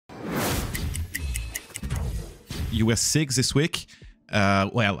you were sick this week.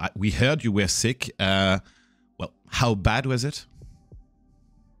 Well, we heard you were sick. Well, how bad was it?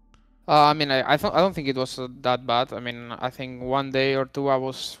 I mean, I don't think it was that bad. I mean, I think 1 day or two I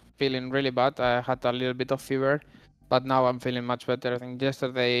was feeling really bad. I had a little bit of fever, but now I'm feeling much better. I think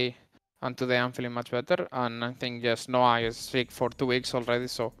yesterday and today I'm feeling much better, and I think just Noah is sick for 2 weeks already.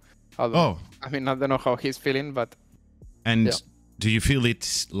 So I don't know. I mean, I don't know how he's feeling, but and yeah. Do you feel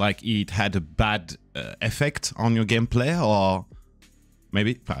it like it had a bad effect on your gameplay, or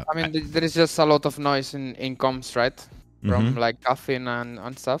maybe? I mean, there is just a lot of noise in comms, right? From like caffeine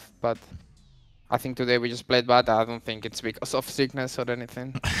and stuff, but I think today we just played bad. I don't think it's because of sickness or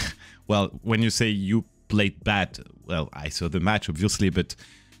anything. Well, when you say you played bad, well, I saw the match obviously, but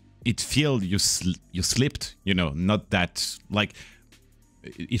it felt you slipped, you know, not that, like,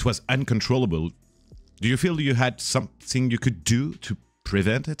 it was uncontrollable. Do you feel you had something you could do to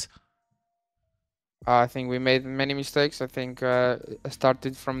prevent it? I think we made many mistakes. I think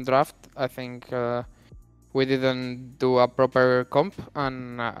started from draft. I think we didn't do a proper comp,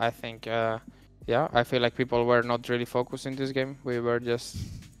 and I think yeah, I feel like people were not really focused in this game. We were just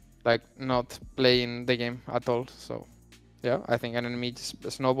like not playing the game at all. So yeah, I think an enemy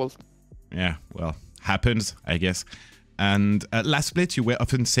just snowballed. Yeah, well, happens, I guess. And last split, you were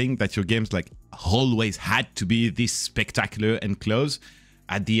often saying that your games like always had to be this spectacular and close.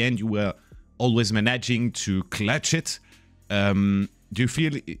 At the end, you were always managing to clutch it. Do you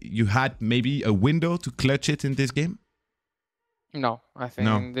feel you had maybe a window to clutch it in this game? No, I think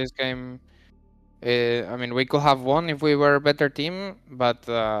in this game, I mean, we could have won if we were a better team, but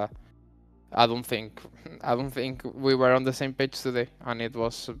I don't think we were on the same page today, and it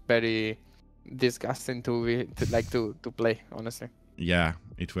was very disgusting to play, honestly. Yeah,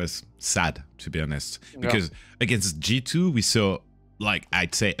 it was sad, to be honest, because against G2 we saw, like,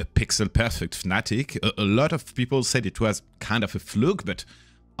 I'd say a pixel perfect Fnatic. A lot of people said it was kind of a fluke, but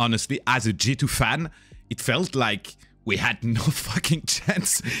honestly, as a G2 fan, it felt like we had no fucking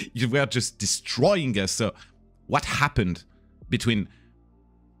chance. You were just destroying us. So what happened between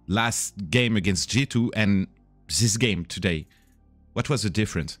last game against G2 and this game today? What was the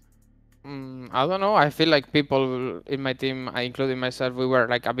difference? I don't know. I feel like people in my team, including myself, we were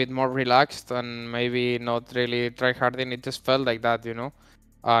like a bit more relaxed and maybe not really tryharding. It just felt like that, you know.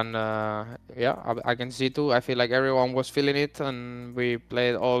 And yeah, I can see too. I feel like everyone was feeling it, and we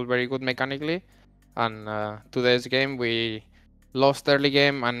played all very good mechanically. And today's game, we lost early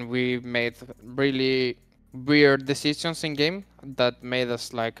game, and we made really weird decisions in game that made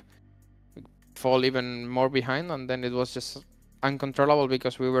us like fall even more behind. And then it was just uncontrollable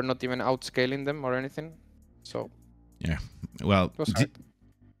because we were not even outscaling them or anything. So yeah, well,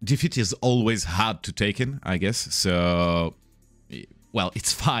 defeat is always hard to take in, I guess. So well,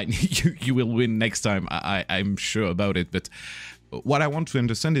 it's fine. you will win next time. I'm sure about it. But what I want to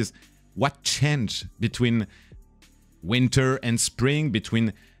understand is what changed between winter and spring,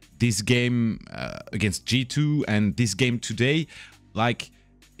 between this game against G2 and this game today. Like,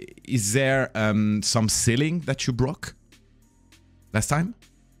 is there some ceiling that you broke last time?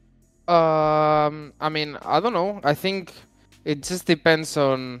 I mean, I don't know. I think it just depends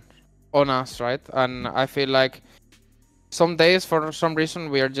on us, right? And I feel like some days, for some reason,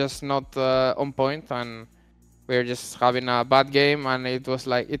 we are just not on point, and we're just having a bad game, and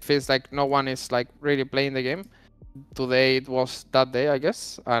it feels like no one is like really playing the game. Today it was that day, I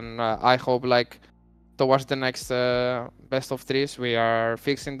guess, and I hope like towards the next best of threes we are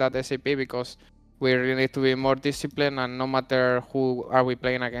fixing that SAP, because we really need to be more disciplined, and no matter who are we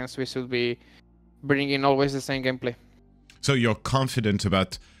playing against, we should be bringing always the same gameplay. So you're confident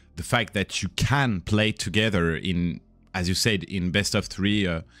about the fact that you can play together in, as you said, in best of three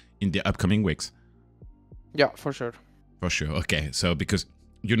in the upcoming weeks? Yeah, for sure. For sure. Okay. So because,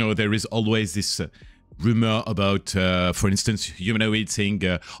 you know, there is always this rumor about, for instance, Humanoid saying,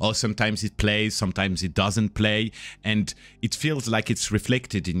 oh, sometimes it plays, sometimes it doesn't play. And it feels like it's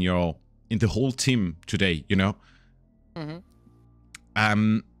reflected in the whole team today, you know?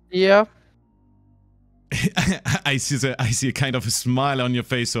 Yeah. I see a kind of a smile on your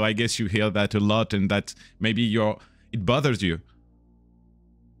face, so I guess you hear that a lot, and that maybe it bothers you.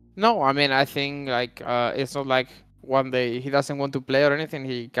 No, I mean, I think like it's not like one day he doesn't want to play or anything.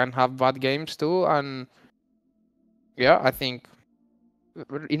 He can have bad games too, and yeah, I think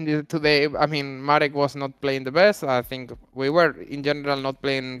today, I mean, Marek was not playing the best. I think we were in general not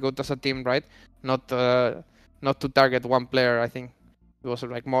playing good as a team, right? Not to target one player. I think it was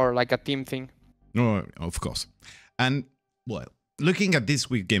like more like a team thing. No, of course. And well, looking at this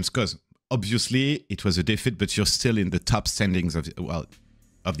week games, because obviously it was a defeat, but you're still in the top standings of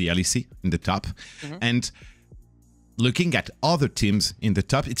the LEC, in the top. And looking at other teams in the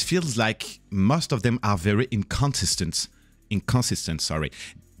top, it feels like most of them are very inconsistent. Sorry.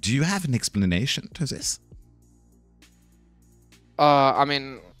 Do you have an explanation to this? I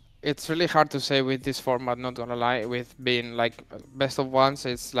mean, it's really hard to say with this format, not gonna lie. With being like best of ones,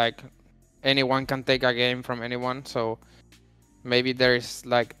 it's like anyone can take a game from anyone. So maybe there is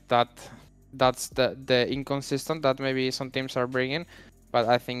like that's the inconsistent that maybe some teams are bringing. But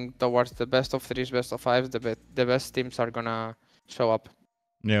I think towards the best of threes, best of fives, the best teams are gonna show up.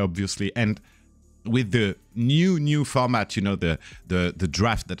 Yeah, obviously. And with the new format, you know, the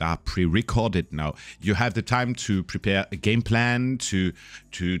draft that are pre-recorded now, you have the time to prepare a game plan, to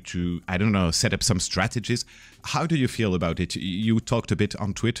I don't know, set up some strategies. How do you feel about it? You talked a bit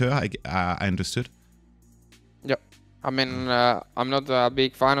on Twitter, I understood. Yeah, I mean, I'm not a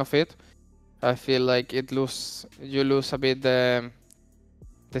big fan of it. I feel like you lose a bit the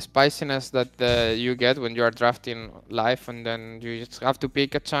spiciness that you get when you are drafting live, and then you just have to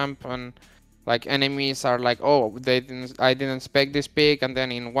pick a champ, and like enemies are like, oh, I didn't expect this pick, and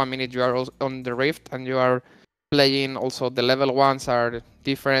then in 1 minute you are on the Rift and you are playing. Also, the level ones are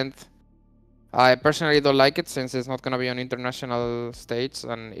different. I personally don't like it since it's not gonna be on international stage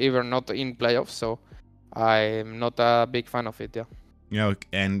and even not in playoffs. So I'm not a big fan of it. Yeah. Yeah.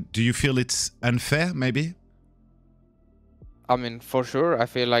 And do you feel it's unfair? Maybe. I mean, for sure. I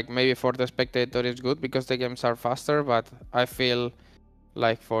feel like maybe for the spectator it's good because the games are faster, but I feel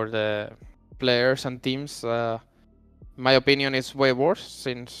like for the players and teams, my opinion is way worse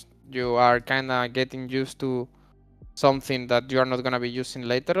since you are kind of getting used to something that you are not going to be using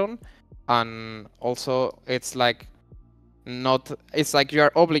later on. And also it's like it's like you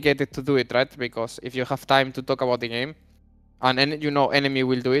are obligated to do it, right? Because if you have time to talk about the game and you know enemy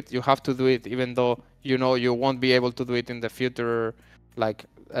will do it, you have to do it even though you know you won't be able to do it in the future, like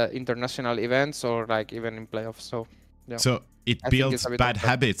international events or like even in playoffs. So yeah. So it builds bad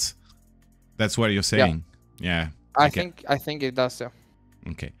habits. That's what you're saying. Yeah. I think it does. Yeah.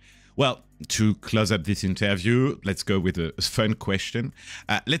 Okay. Well, to close up this interview, let's go with a fun question.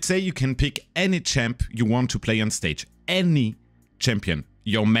 Let's say you can pick any champ you want to play on stage. Any champion.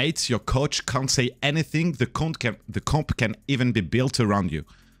 Your mates, your coach can't say anything. The comp can even be built around you.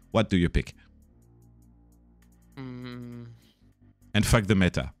 What do you pick? And fuck the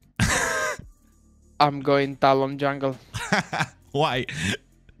meta. I'm going Talon jungle. Why?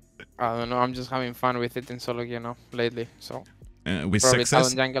 I don't know. I'm just having fun with it in solo, you know, lately. So with probably success.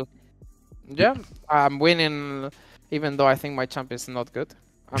 Talon jungle. Yeah, I'm winning, even though I think my champ is not good.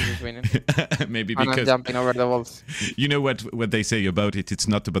 I'm just winning. Maybe and because I'm jumping over the walls. You know what they say about it. It's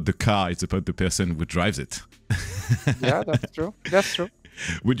not about the car. It's about the person who drives it. Yeah, that's true. That's true.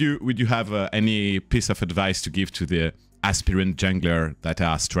 Would you have any piece of advice to give to the aspirant jungler that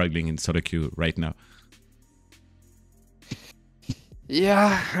are struggling in solo queue right now?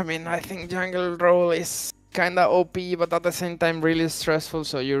 Yeah, I mean, I think jungle role is kind of OP, but at the same time really stressful.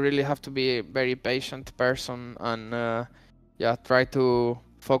 So you really have to be a very patient person and yeah, try to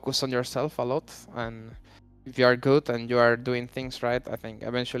focus on yourself a lot. And if you are good and you are doing things right, I think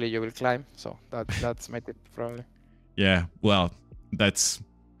eventually you will climb. So that's my tip probably. Yeah, well,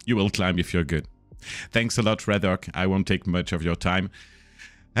 you will climb if you're good. Thanks a lot, Razork. I won't take much of your time.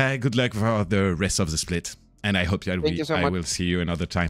 Good luck for the rest of the split. And I hope I will see you another time.